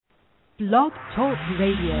Blog Talk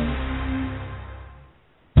Radio.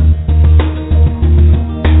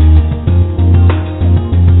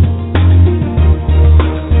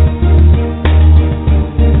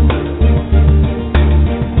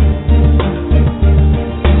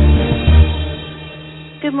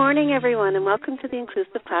 Good morning, everyone, and welcome to the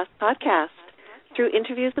Inclusive Class Podcast. Through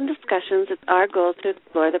interviews and discussions, it's our goal to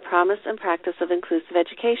explore the promise and practice of inclusive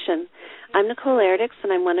education. I'm Nicole Erdix,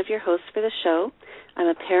 and I'm one of your hosts for the show. I'm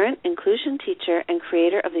a parent, inclusion teacher, and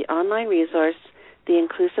creator of the online resource,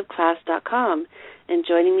 theinclusiveclass.com. And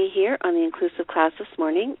joining me here on the Inclusive Class this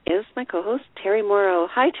morning is my co-host, Terry Morrow.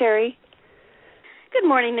 Hi, Terry. Good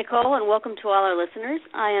morning, Nicole, and welcome to all our listeners.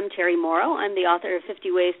 I am Terry Morrow. I'm the author of 50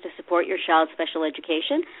 Ways to Support Your Child's Special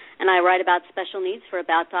Education, and I write about special needs for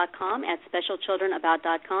About.com at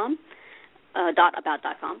specialchildrenabout.com.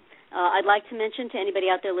 I'd like to mention to anybody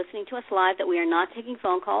out there listening to us live that we are not taking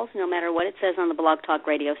phone calls, no matter what it says on the Blog Talk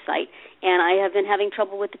Radio site. And I have been having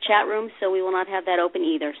trouble with the chat room, so we will not have that open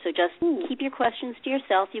either. So just keep your questions to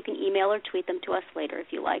yourself. You can email or tweet them to us later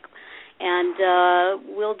if you like. And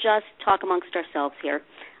we'll just talk amongst ourselves here.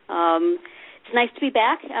 It's nice to be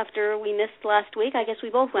back after we missed last week. I guess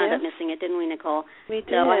we both wound up missing it, didn't we, Nicole? We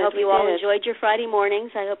did. So I hope you all enjoyed your Friday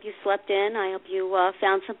mornings. I hope you slept in. I hope you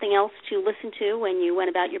found something else to listen to when you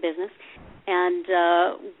went about your business. And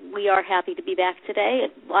we are happy to be back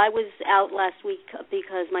today. I was out last week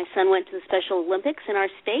because my son went to the Special Olympics in our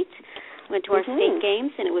state. Went to our state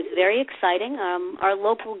games, and it was very exciting. Our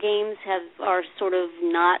local games are sort of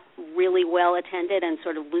not really well attended and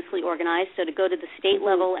sort of loosely organized, so to go to the state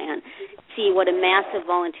level and see what a massive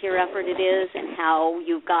volunteer effort it is and how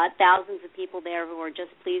you've got thousands of people there who are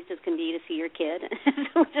just pleased as can be to see your kid.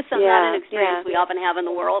 Just not an experience we often have in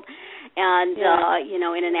the world. And,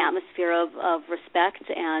 in an atmosphere of respect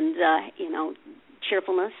and,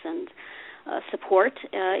 cheerfulness and support.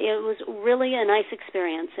 It was really a nice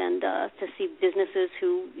experience, and to see businesses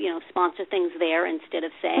who, sponsor things there instead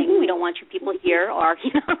of saying, we don't want your people here or,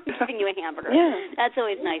 giving you a hamburger. Yeah. That's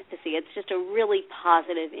always nice to see. It's just a really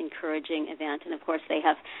positive, encouraging event, and of course they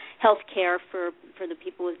have health care for the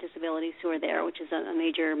people with disabilities who are there, which is a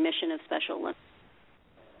major mission of Special Olympics.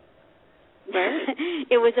 Right.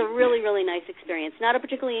 It was a really, really nice experience. Not a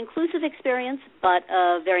particularly inclusive experience, but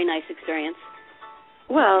a very nice experience.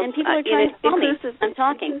 Well, and people are trying to tell me I'm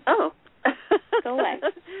talking. Oh. Go away.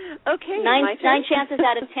 Okay. Nine chances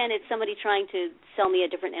out of 10 it's somebody trying to sell me a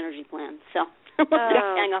different energy plan. So we'll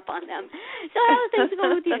hang up on them. So how are things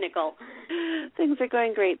going with you, Nicole? Things are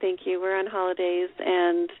going great, thank you. We're on holidays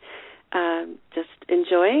and just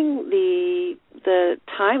enjoying the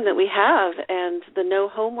time that we have and the no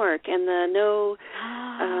homework and the no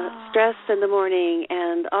stress in the morning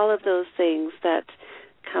and all of those things that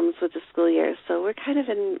comes with the school year. So we're kind of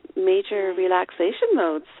in major relaxation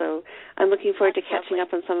mode. So I'm looking forward to catching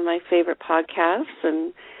up on some of my favorite podcasts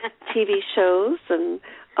and TV shows and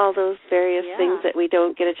all those various things that we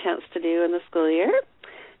don't get a chance to do in the school year.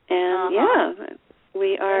 And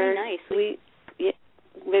we are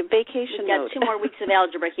vacation mode. We've got 2 more weeks of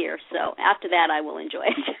algebra here, so after that I will enjoy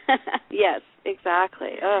it. Yes,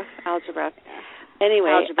 exactly. Oh, algebra.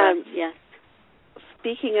 Anyway, yes.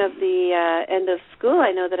 Speaking of the end of school,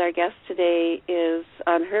 I know that our guest today is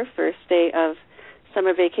on her first day of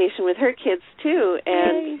summer vacation with her kids, too,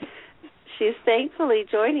 and she's thankfully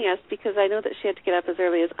joining us because I know that she had to get up as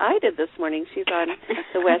early as I did this morning. She's on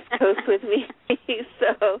the West Coast with me,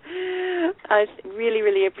 so I really,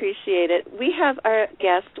 really appreciate it. We have our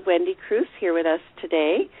guest, Wendy Cruz, here with us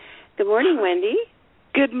today. Good morning, Wendy.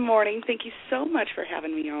 Good morning. Thank you so much for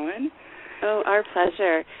having me on. Oh, our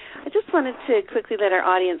pleasure. I just wanted to quickly let our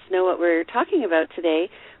audience know what we're talking about today.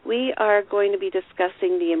 We are going to be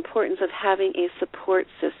discussing the importance of having a support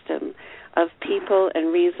system of people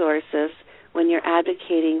and resources when you're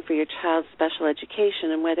advocating for your child's special education,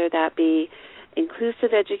 and whether that be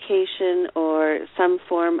inclusive education or some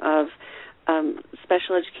form of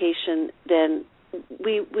special education, then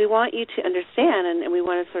we want you to understand, and we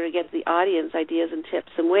want to sort of get the audience ideas and tips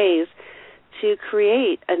and ways to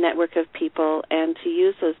create a network of people and to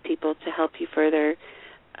use those people to help you further,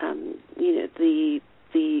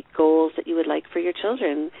 the goals that you would like for your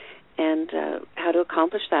children and how to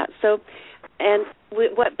accomplish that. So, and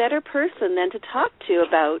what better person than to talk to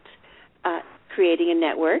about creating a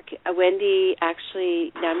network? Wendy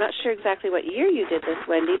actually, now I'm not sure exactly what year you did this,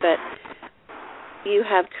 Wendy, but you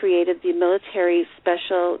have created the Military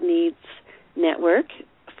Special Needs Network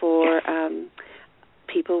for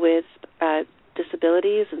people with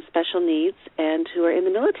disabilities and special needs and who are in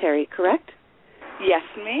the military, correct? Yes,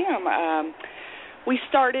 ma'am. We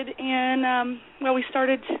started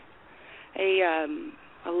a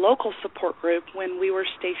a local support group when we were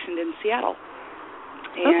stationed in Seattle.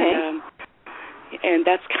 And, and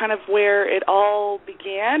that's kind of where it all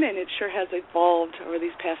began, and it sure has evolved over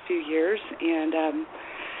these past few years. And,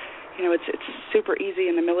 it's super easy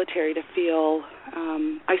in the military to feel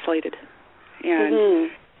isolated. And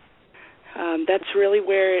that's really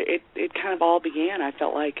where it kind of all began. I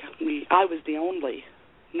felt like I was the only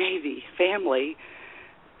Navy family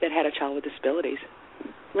that had a child with disabilities.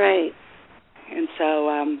 Right. And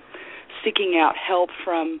so seeking out help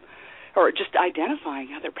from, or just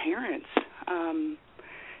identifying other parents, and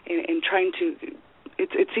trying to,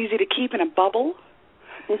 it's easy to keep in a bubble.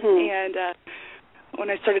 And when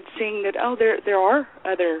I started seeing that, there are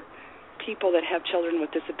other people that have children with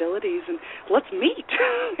disabilities, and let's meet.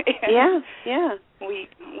 And we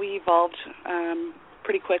evolved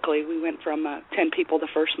pretty quickly. We went from 10 people the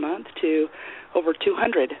first month to over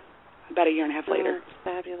 200 about a year and a half later.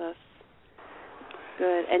 Fabulous.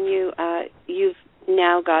 Good. And you're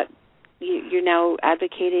now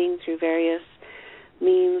advocating through various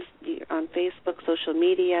means on Facebook, social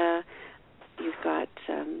media. You've got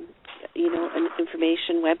an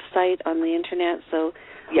information website on the internet. So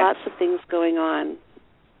lots of things going on.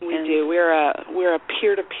 We do. We're a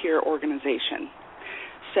peer-to-peer organization.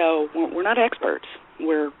 So we're not experts.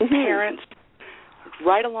 We're parents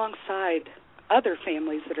right alongside other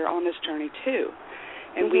families that are on this journey too.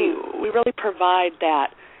 And we really provide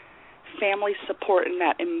that family support and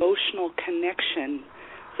that emotional connection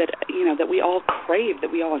that we all crave,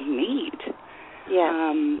 that we all need.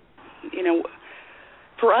 Yeah.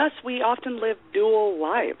 For us, we often live dual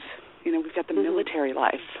lives. We've got the military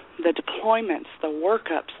life, the deployments, the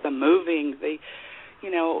workups, the moving,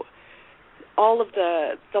 all of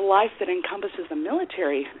the life that encompasses the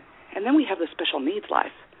military, and then we have the special needs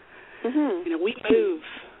life. We move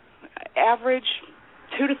average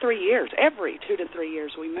 2 to 3 years. Every 2 to 3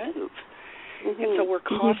 years we move. And so we're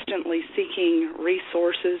constantly seeking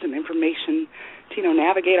resources and information to,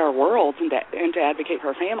 navigate our worlds and to advocate for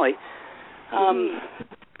our family.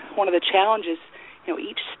 One of the challenges,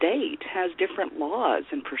 each state has different laws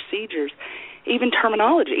and procedures, even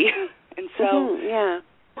terminology. And so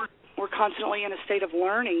we're constantly in a state of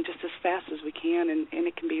learning just as fast as we can, and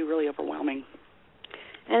it can be really overwhelming.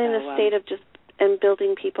 And in a state of just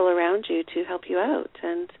building people around you to help you out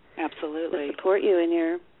and absolutely to support you in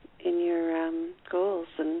your goals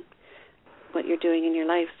and what you're doing in your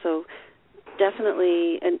life. So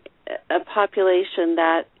definitely a population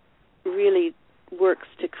that really works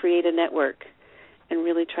to create a network and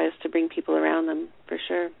really tries to bring people around them, for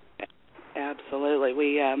sure. Absolutely.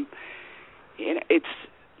 We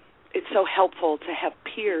it's so helpful to have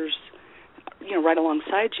peers, right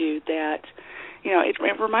alongside you that,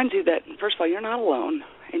 it reminds you that, first of all, you're not alone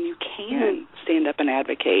and you can stand up and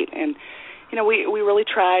advocate. And, we really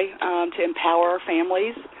try to empower our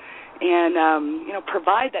families and,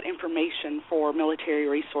 provide that information for military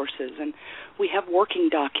resources. And we have working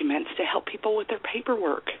documents to help people with their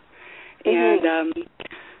paperwork. And,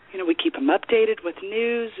 we keep them updated with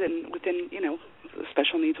news and within, the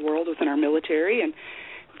special needs world within our military. And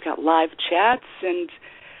we've got live chats and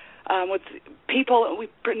with people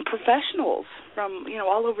and professionals from,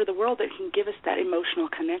 all over the world that can give us that emotional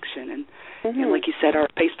connection. And like you said, our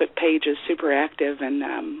Facebook page is super active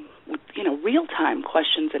and, with, real-time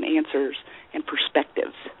questions and answers and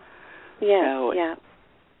perspectives.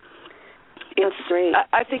 That's great.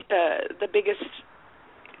 I think the biggest,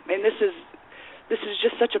 and this is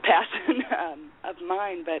just such a passion of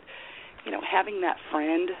mine, but, having that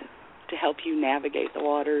friend to help you navigate the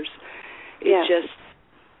waters,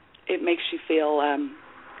 it makes you feel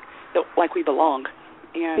like we belong.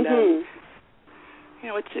 And,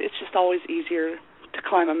 it's just always easier to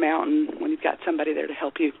climb a mountain when you've got somebody there to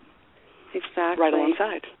help you. Exactly. Right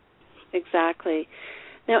alongside. Exactly.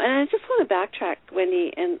 Now, and I just want to backtrack,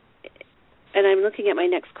 Wendy, and I'm looking at my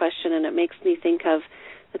next question, and it makes me think of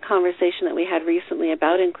the conversation that we had recently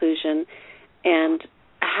about inclusion and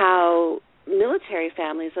how military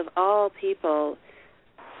families of all people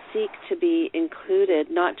seek to be included,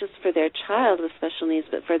 not just for their child with special needs,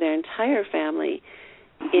 but for their entire family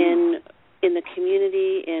in the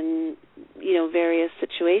community, in various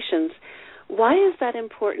situations. Why is that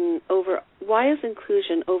important? Why is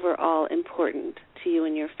inclusion overall important to you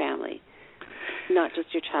and your family, not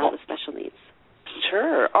just your child with special needs?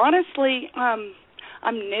 Sure. Honestly, I'm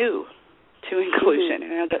new to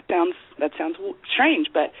inclusion. That sounds strange,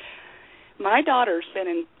 but my daughter's been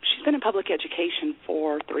in public education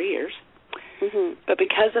for 3 years. But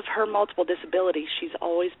because of her multiple disabilities, she's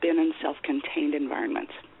always been in self-contained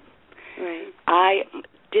environments. Right. I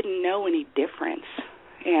didn't know any difference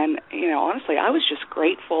And, honestly, I was just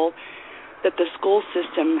grateful that the school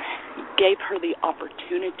system gave her the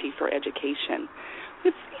opportunity for education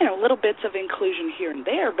with, little bits of inclusion here and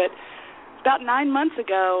there. But about 9 months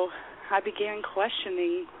ago, I began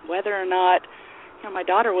questioning whether or not, my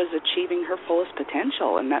daughter was achieving her fullest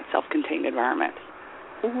potential in that self-contained environment.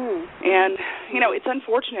 Mm-hmm. And, it's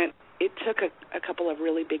unfortunate. It took a couple of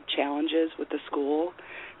really big challenges with the school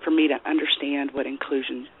for me to understand what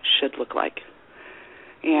inclusion should look like.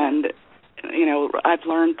 And, I've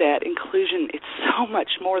learned that inclusion, it's so much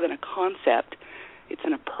more than a concept. It's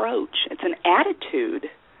an approach. It's an attitude,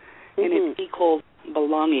 and it's equal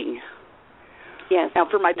belonging. Yes. Now,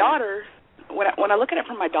 for my daughter, when I look at it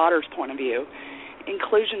from my daughter's point of view,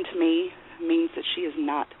 inclusion to me means that she is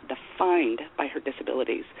not defined by her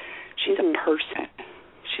disabilities. She's a person.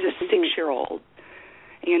 She's a 6-year-old,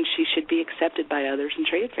 and she should be accepted by others and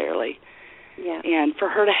treated fairly. Yeah. And for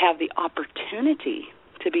her to have the opportunity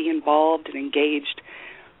to be involved and engaged,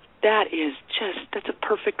 that's a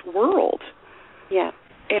perfect world. Yeah.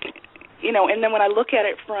 And, and then when I look at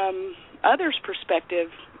it from others'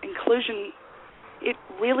 perspective, inclusion, it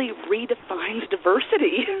really redefines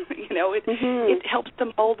diversity. It helps to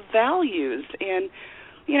mold values. And,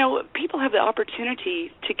 people have the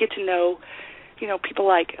opportunity to get to know, people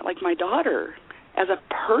like my daughter as a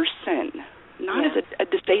person, not as a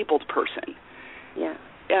disabled person. Yeah.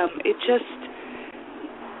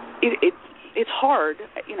 It's hard,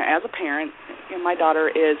 as a parent, and my daughter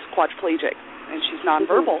is quadriplegic, and she's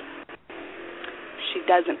nonverbal. She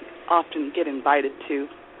doesn't often get invited to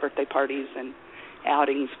birthday parties and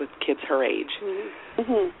outings with kids her age.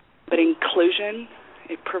 But inclusion,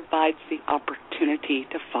 it provides the opportunity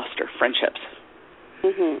to foster friendships.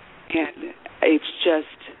 And it's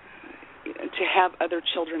just to have other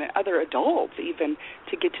children and other adults even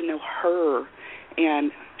to get to know her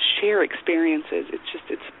and share experiences.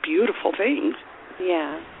 It's a beautiful thing.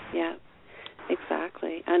 Yeah,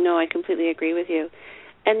 exactly. No, I completely agree with you.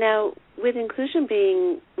 And now, with inclusion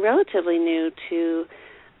being relatively new to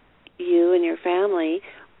you and your family,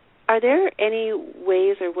 are there any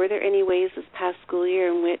ways, or were there any ways this past school year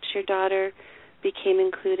in which your daughter became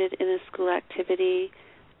included in a school activity?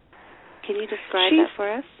 Can you describe that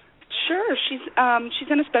for us? Sure. She's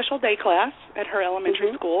in a special day class at her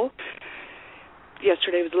elementary school.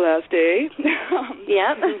 Yesterday was the last day.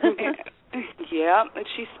 Yep. And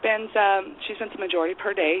she spends the majority of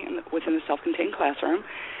her day within the self-contained classroom.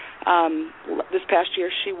 This past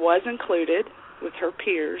year, she was included with her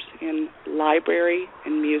peers in library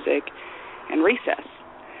and music and recess.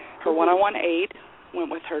 Her one-on-one aide went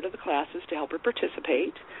with her to the classes to help her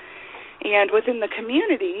participate. And within the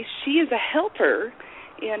community, she is a helper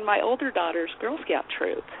in my older daughter's Girl Scout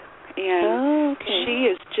troop. And she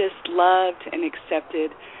is just loved and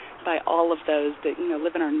accepted by all of those that,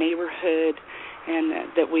 live in our neighborhood and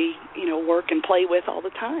that we, work and play with all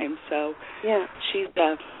the time. So she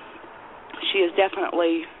is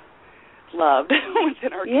definitely loved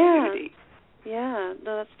within our community. Yeah,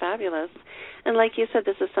 no, that's fabulous. And like you said,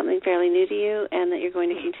 this is something fairly new to you and that you're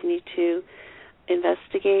going to continue to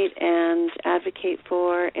investigate and advocate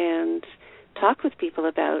for and talk with people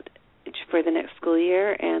about for the next school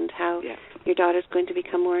year and how your daughter's going to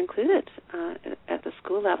become more included at the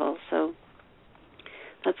school level. So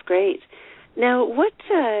that's great. Now, what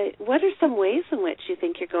are some ways in which you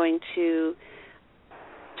think you're going to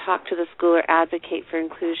talk to the school or advocate for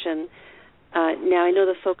inclusion? Now, I know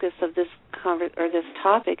the focus of this this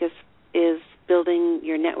topic is building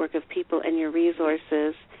your network of people and your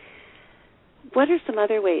resources. What are some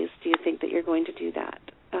other ways do you think that you're going to do that?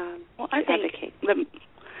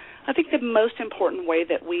 I think the most important way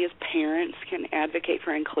that we as parents can advocate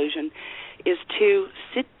for inclusion is to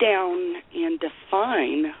sit down and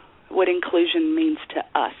define what inclusion means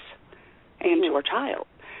to us and to our child.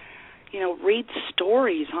 Read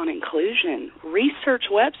stories on inclusion, research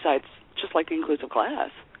websites, just like the Inclusive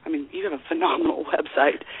Class. I mean, you have a phenomenal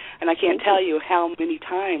website, and I can't tell you how many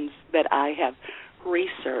times that I have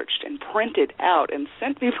researched and printed out and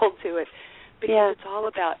sent people to it, because it's all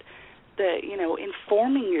about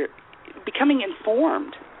becoming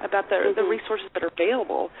informed about the resources that are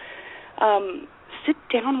available. Sit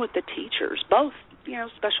down with the teachers, both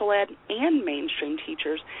special ed and mainstream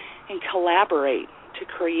teachers, and collaborate to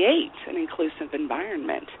create an inclusive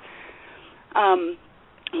environment.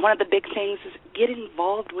 One of the big things is get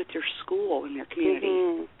involved with your school and your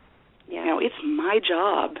community. It's my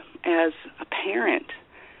job as a parent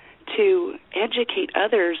to educate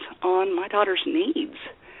others on my daughter's needs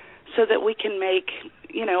so that we can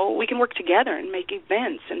we can work together and make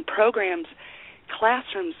events and programs,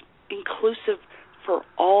 classrooms inclusive for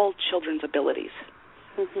all children's abilities.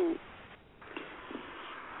 Mm-hmm.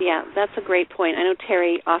 Yeah, that's a great point. I know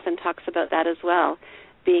Terry often talks about that as well,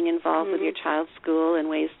 being involved with your child's school and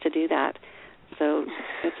ways to do that. So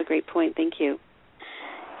that's a great point. Thank you.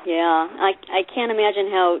 Yeah, I can't imagine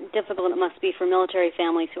how difficult it must be for military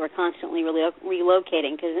families who are constantly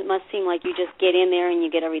relocating, because it must seem like you just get in there and you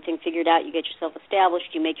get everything figured out, you get yourself established,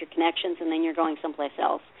 you make your connections, and then you're going someplace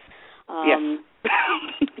else. Yes.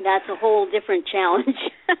 That's a whole different challenge.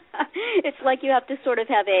 It's like you have to sort of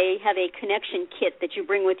have a connection kit that you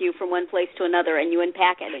bring with you from one place to another, and you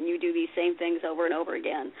unpack it, and you do these same things over and over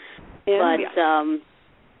again. Yeah. But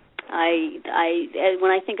when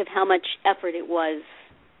I think of how much effort it was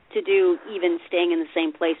to do even staying in the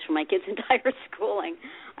same place for my kids' entire schooling,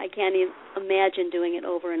 I can't even imagine doing it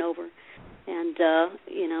over and over. And,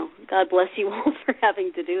 God bless you all for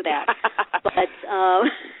having to do that.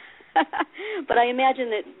 But I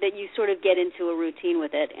imagine that you sort of get into a routine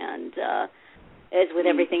with it, and as with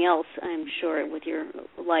everything else, I'm sure, with your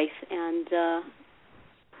life, and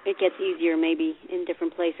it gets easier maybe in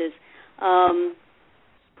different places. Why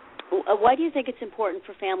do you think it's important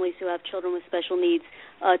for families who have children with special needs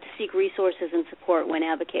to seek resources and support when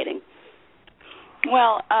advocating?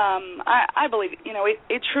 Well, I believe,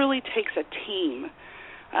 it truly takes a team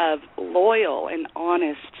of loyal and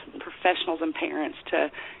honest professionals and parents to,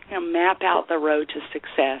 map out the road to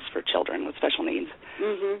success for children with special needs.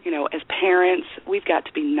 Mm-hmm. As parents, we've got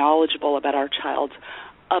to be knowledgeable about our child's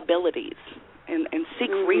abilities and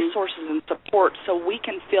seek resources and support so we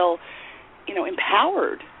can feel,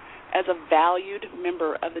 empowered as a valued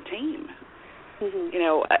member of the team. Mm-hmm.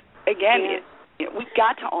 We've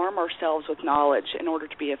got to arm ourselves with knowledge in order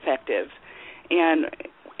to be effective and,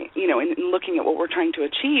 in looking at what we're trying to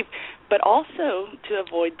achieve, but also to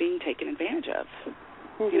avoid being taken advantage of.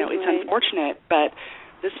 Mm-hmm. It's unfortunate, but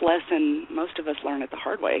this lesson most of us learn it the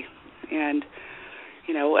hard way. And,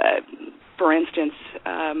 for instance,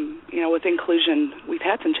 with inclusion, we've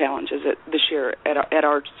had some challenges this year at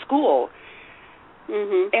our school.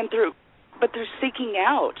 Mm-hmm. And through seeking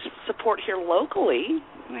out support here locally,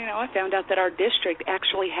 I found out that our district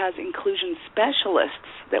actually has inclusion specialists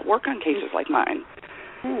that work on cases like mine.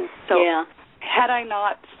 Mm. So had I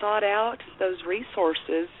not sought out those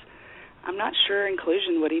resources, I'm not sure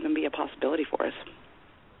inclusion would even be a possibility for us.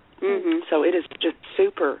 Mm-hmm. So it is just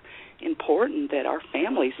super important that our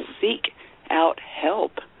families seek out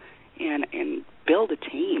help and build a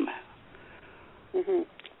team. Mm-hmm.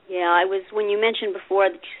 Yeah, when you mentioned before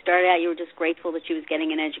that you started out, you were just grateful that she was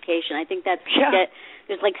getting an education. I think that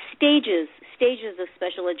there's like stages of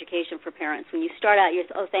special education for parents. When you start out, you're,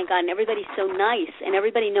 oh, thank God, and everybody's so nice, and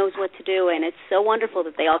everybody knows what to do, and it's so wonderful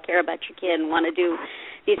that they all care about your kid and want to do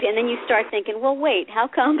these. And then you start thinking, well, wait, how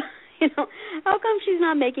come she's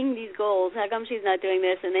not making these goals? How come she's not doing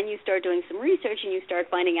this? And then you start doing some research, and you start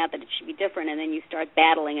finding out that it should be different, and then you start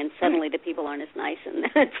battling, and suddenly the people aren't as nice and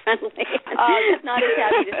friendly and not as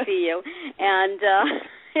happy to see you. And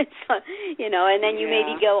it's and then you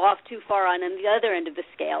maybe go off too far on the other end of the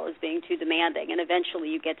scale as being too demanding, and eventually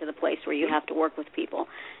you get to the place where you have to work with people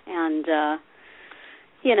and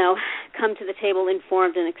come to the table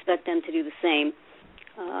informed and expect them to do the same.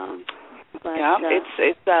 But, I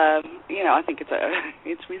think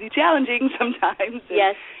it's really challenging sometimes.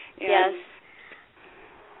 Yes, yes.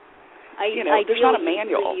 There's not a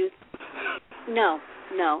manual.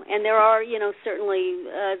 No, and there are, certainly,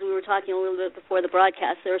 as we were talking a little bit before the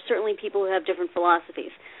broadcast, there are certainly people who have different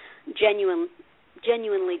philosophies,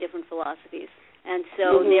 genuinely different philosophies. And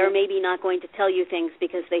so they're maybe not going to tell you things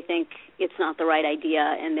because they think it's not the right idea,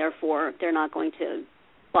 and therefore they're not going to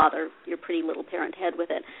bother your pretty little parent head with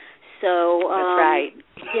it. So that's right.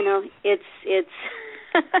 It's it's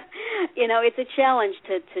a challenge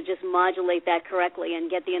to just modulate that correctly and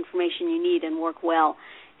get the information you need and work well.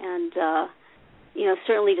 And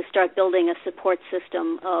certainly to start building a support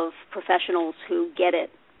system of professionals who get it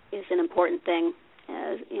is an important thing.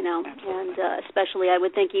 And especially I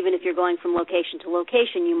would think even if you're going from location to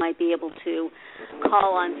location, you might be able to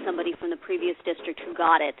call on somebody from the previous district who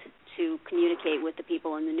got it to communicate with the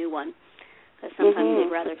people in the new one. Because sometimes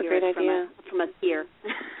they'd rather hear it from a peer.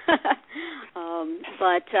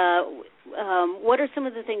 But what are some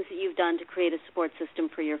of the things that you've done to create a support system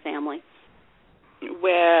for your family?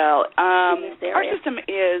 Well, our system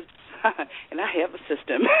is, and I have a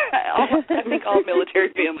system. I think all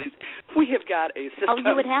military families, we have got a system. Oh,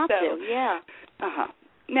 you would have to, yeah.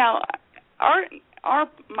 Now,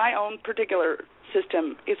 my own particular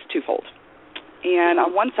system is twofold. And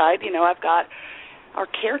on one side, I've got our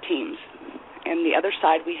care teams, and the other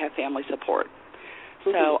side we have family support.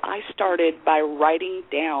 So I started by writing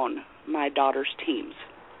down my daughter's teams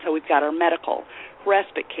So we've got our medical,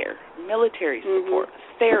 respite care, military support,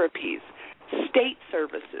 therapies, state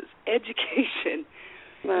services, education.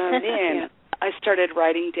 And then I started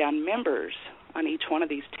writing down members on each one of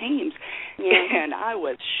these teams, and I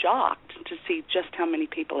was shocked to see just how many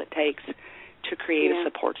people it takes to create a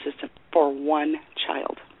support system for one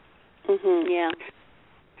child.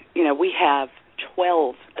 You know, we have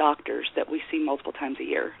 12 doctors that we see multiple times a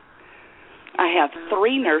year. I have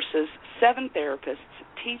 3 nurses, 7 therapists,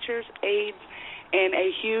 teachers, aides, and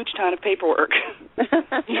a huge ton of paperwork.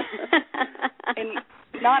 And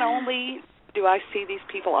not only do I see these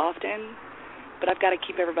people often, but I've got to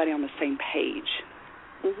keep everybody on the same page.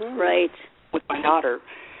 Right. With my daughter.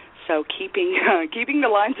 So keeping the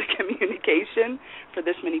lines of communication for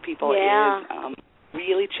this many people is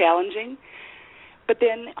really challenging. But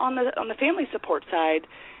then on the family support side,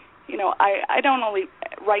 you know, I don't only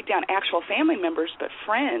write down actual family members, but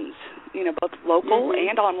friends, you know, both local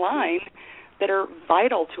and online, that are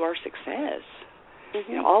vital to our success.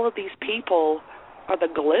 You know, all of these people are the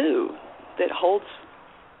glue that holds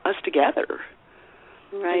us together.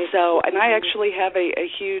 Right. And so, and I actually have a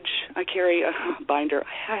huge, I carry a binder.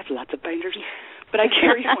 I have lots of binders, but I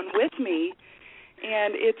carry one with me,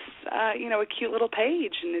 and it's, you know, a cute little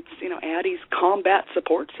page, and it's, you know, Addie's Combat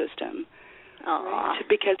Support System.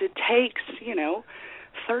 Because it takes, you know,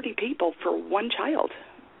 30 people for one child.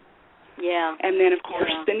 Yeah. And then, of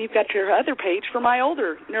course, then you've got your other page for my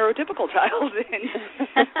older neurotypical child.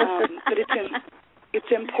 But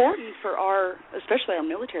it's important for our, especially our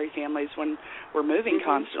military families when we're moving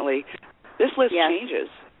constantly. This list changes.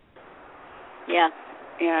 Yeah.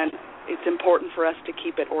 And it's important for us to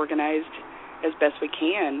keep it organized as best we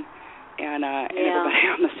can and everybody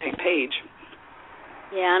on the same page.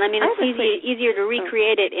 Yeah, and I mean, it's easier to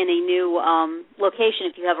recreate it in a new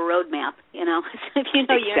location if you have a roadmap, you know. So if you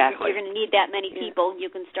know you're going to need that many people, you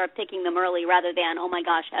can start picking them early rather than, oh, my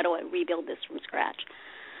gosh, how do I rebuild this from scratch?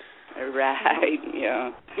 Right,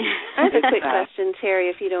 yeah. I have a quick question, Terry,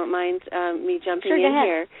 if you don't mind me jumping in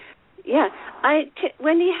here. Yeah.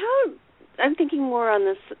 Wendy, I'm thinking more on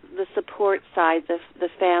the support side, the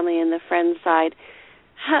family and the friend side.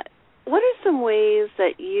 What are some ways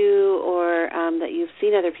that you or that you've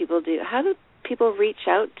seen other people do? How do people reach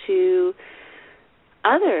out to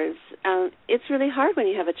others? It's really hard when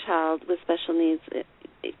you have a child with special needs.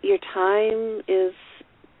 Your time is,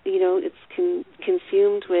 you know, it's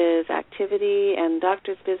consumed with activity and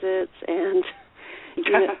doctor's visits and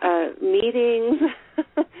meetings.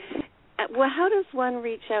 Well, how does one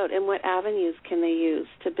reach out, and what avenues can they use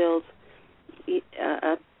to build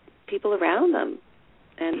people around them?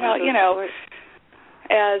 And well, you know,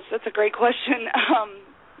 that's a great question.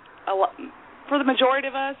 For the majority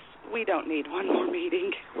of us, we don't need one more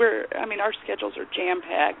meeting. Our schedules are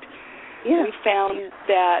jam-packed. Yeah. We found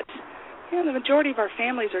that the majority of our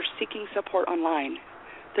families are seeking support online.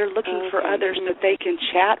 They're looking for others that they can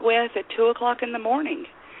chat with at 2 o'clock in the morning.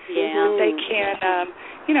 Yeah. They can,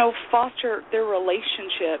 foster their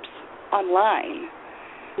relationships online.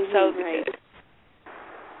 So,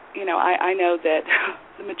 I know that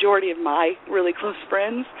the majority of my really close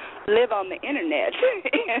friends live on the Internet.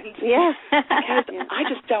 And because I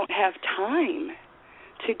just don't have time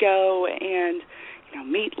to go and,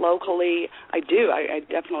 meet locally. I do. I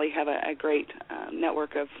definitely have a great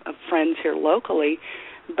network of friends here locally.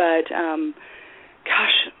 But,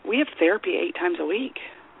 we have therapy 8 times a week.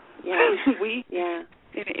 Yeah.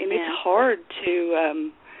 And it's hard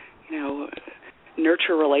to,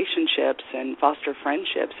 nurture relationships and foster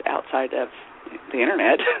friendships outside of the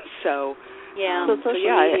Internet. So social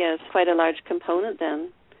media is quite a large component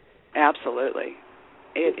then. Absolutely.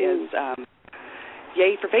 It is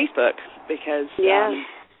yay for Facebook because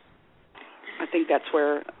I think that's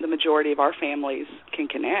where the majority of our families can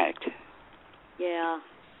connect. Yeah.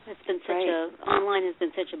 It's been online has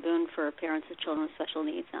been such a boon for parents of children with special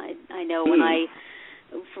needs. I know when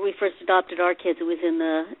we first adopted our kids, it was in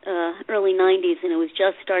the early 90s, and it was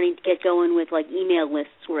just starting to get going with, email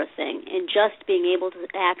lists were a thing. And just being able to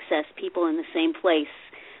access people in the same place,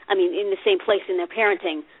 in their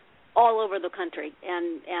parenting, all over the country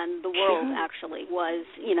and the world, actually, was,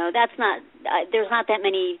 that's not, there's not that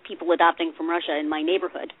many people adopting from Russia in my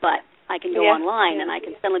neighborhood, but I can go online and I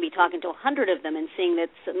can suddenly be talking to 100 of them and seeing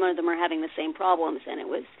that some of them are having the same problems, and it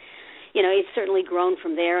was, it's certainly grown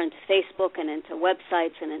from there into Facebook and into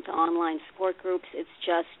websites and into online support groups. It's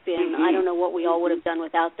just been, I don't know what we all would have done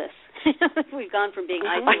without this. We've gone from being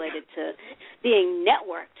isolated to being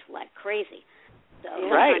networked like crazy. So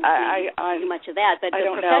too much of that. But the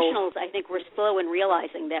professionals, I think we're slow in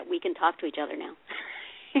realizing that we can talk to each other now.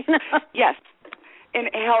 Yes. and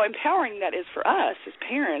how empowering that is for us as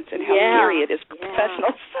parents, and how scary it is for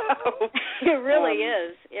professionals. So it really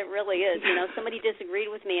is. It really is. You know, somebody disagreed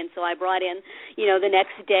with me, and so I brought in, you know, the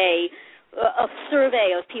next day a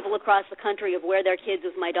survey of people across the country of where their kids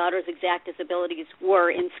with my daughter's exact disabilities were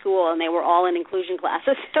in school, and they were all in inclusion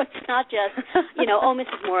classes. So it's not just, you know, oh,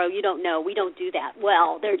 Mrs. Morrow, you don't know. We don't do that.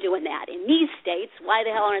 Well, they're doing that in these states. Why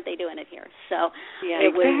the hell aren't they doing it here? So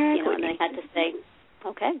it was, you know, and I had to say,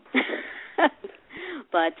 okay.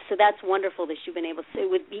 But so that's wonderful that you've been able to. It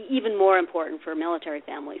would be even more important for military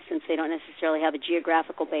families since they don't necessarily have a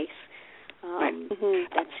geographical base. Right.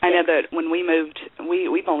 I know that when we moved,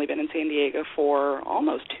 we've only been in San Diego for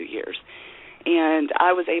almost 2 years, and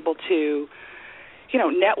I was able to, you know,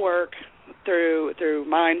 network through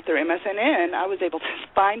MSNN. I was able to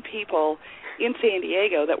find people in San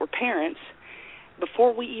Diego that were parents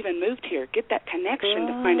before we even moved here. Get that connection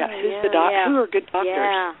to find out who's the doctor, who are good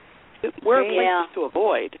doctors, where are places to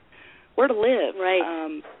avoid, where to live,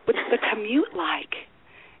 what's the commute like,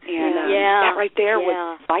 and that right there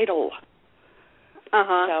was vital.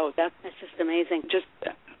 So that's just amazing. Just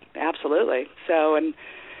absolutely. So, and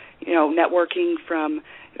you know, networking from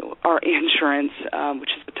our insurance, which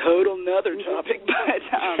is a total another topic, but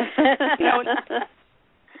you know,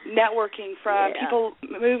 networking from people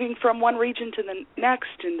moving from one region to the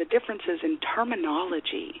next, and the differences in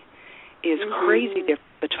terminology is crazy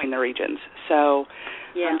different between the regions. So,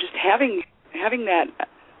 just having that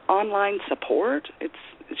online support, it's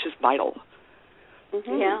just vital.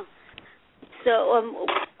 Yeah. So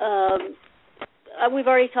we've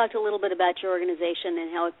already talked a little bit about your organization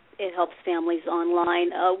and how it helps families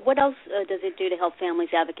online. What else does it do to help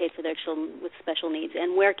families advocate for their children with special needs,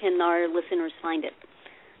 and where can our listeners find it?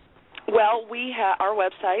 Well, our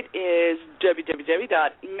website is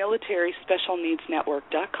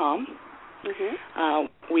www.militaryspecialneedsnetwork.com.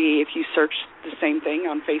 If you search the same thing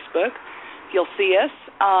on Facebook, you'll see us.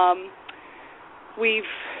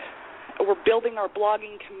 We're building our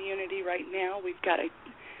blogging community right now. We've got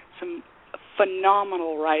some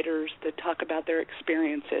phenomenal writers that talk about their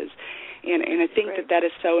experiences, and I think that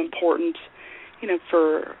is so important, you know,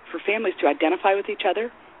 for families to identify with each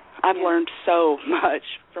other. I've learned so much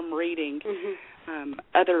from reading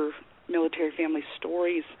other military family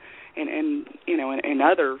stories and you know, and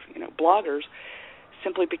other, you know, bloggers,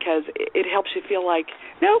 simply because it helps you feel like,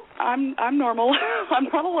 nope, I'm normal. I'm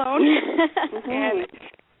not alone. And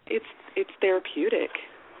it's therapeutic.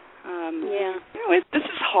 You know, this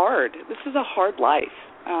is hard. This is a hard life.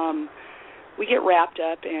 We get wrapped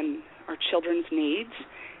up in our children's needs,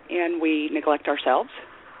 and we neglect ourselves.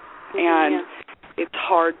 And it's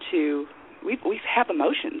hard to. We have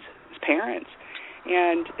emotions as parents,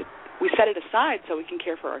 and we set it aside so we can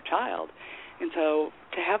care for our child. And so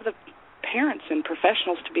to have the parents and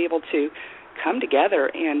professionals to be able to come together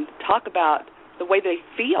and talk about the way they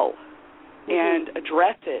feel and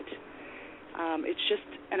address it. It's just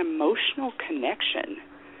an emotional connection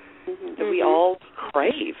that we all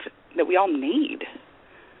crave, that we all need.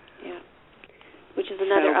 Yeah. Which is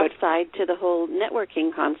another upside to the whole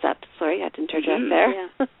networking concept. Sorry, I had to interject there.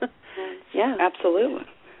 Yeah. Absolutely.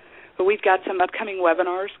 But we've got some upcoming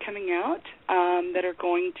webinars coming out that are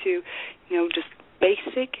going to, you know, just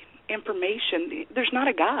basic information. There's not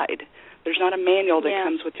a guide. There's not a manual that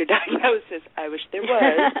comes with your diagnosis. I wish there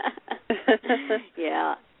was.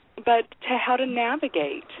 But to how to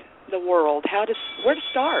navigate the world, where to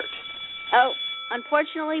start. Oh,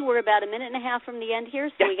 unfortunately, we're about a minute and a half from the end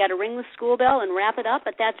here, so we got to ring the school bell and wrap it up.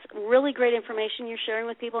 But that's really great information you're sharing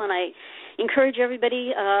with people, and I encourage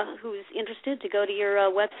everybody who's interested to go to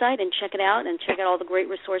your website and check it out, and check out all the great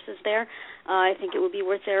resources there. I think it would be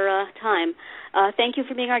worth their time. Thank you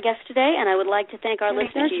for being our guest today, and I would like to thank our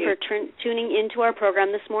listeners for tuning into our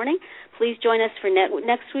program this morning. Please join us for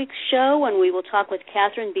next week's show, when we will talk with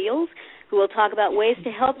Catherine Beals, who will talk about ways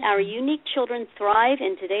to help our unique children thrive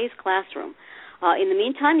in today's classroom. In the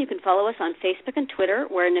meantime, you can follow us on Facebook and Twitter,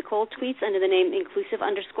 where Nicole tweets under the name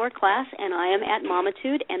inclusive_class, and I am at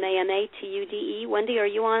Mamatude, MAMATUDE. Wendy, are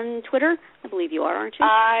you on Twitter? I believe you are, aren't you?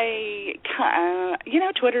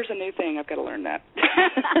 Twitter's a new thing. I've got to learn that. So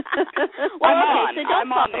don't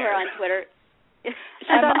follow her on Twitter.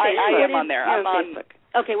 I am on there. I'm on Facebook.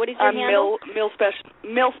 Okay, what is your handle? Mil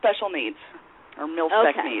Special Needs, or Mil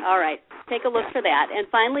Spec Needs. All right. Take a look for that. And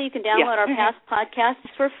finally, you can download our past podcasts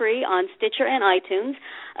for free on Stitcher and iTunes.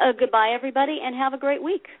 Goodbye, everybody, and have a great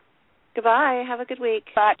week. Goodbye. Have a good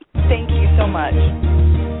week. Bye. Thank you so much.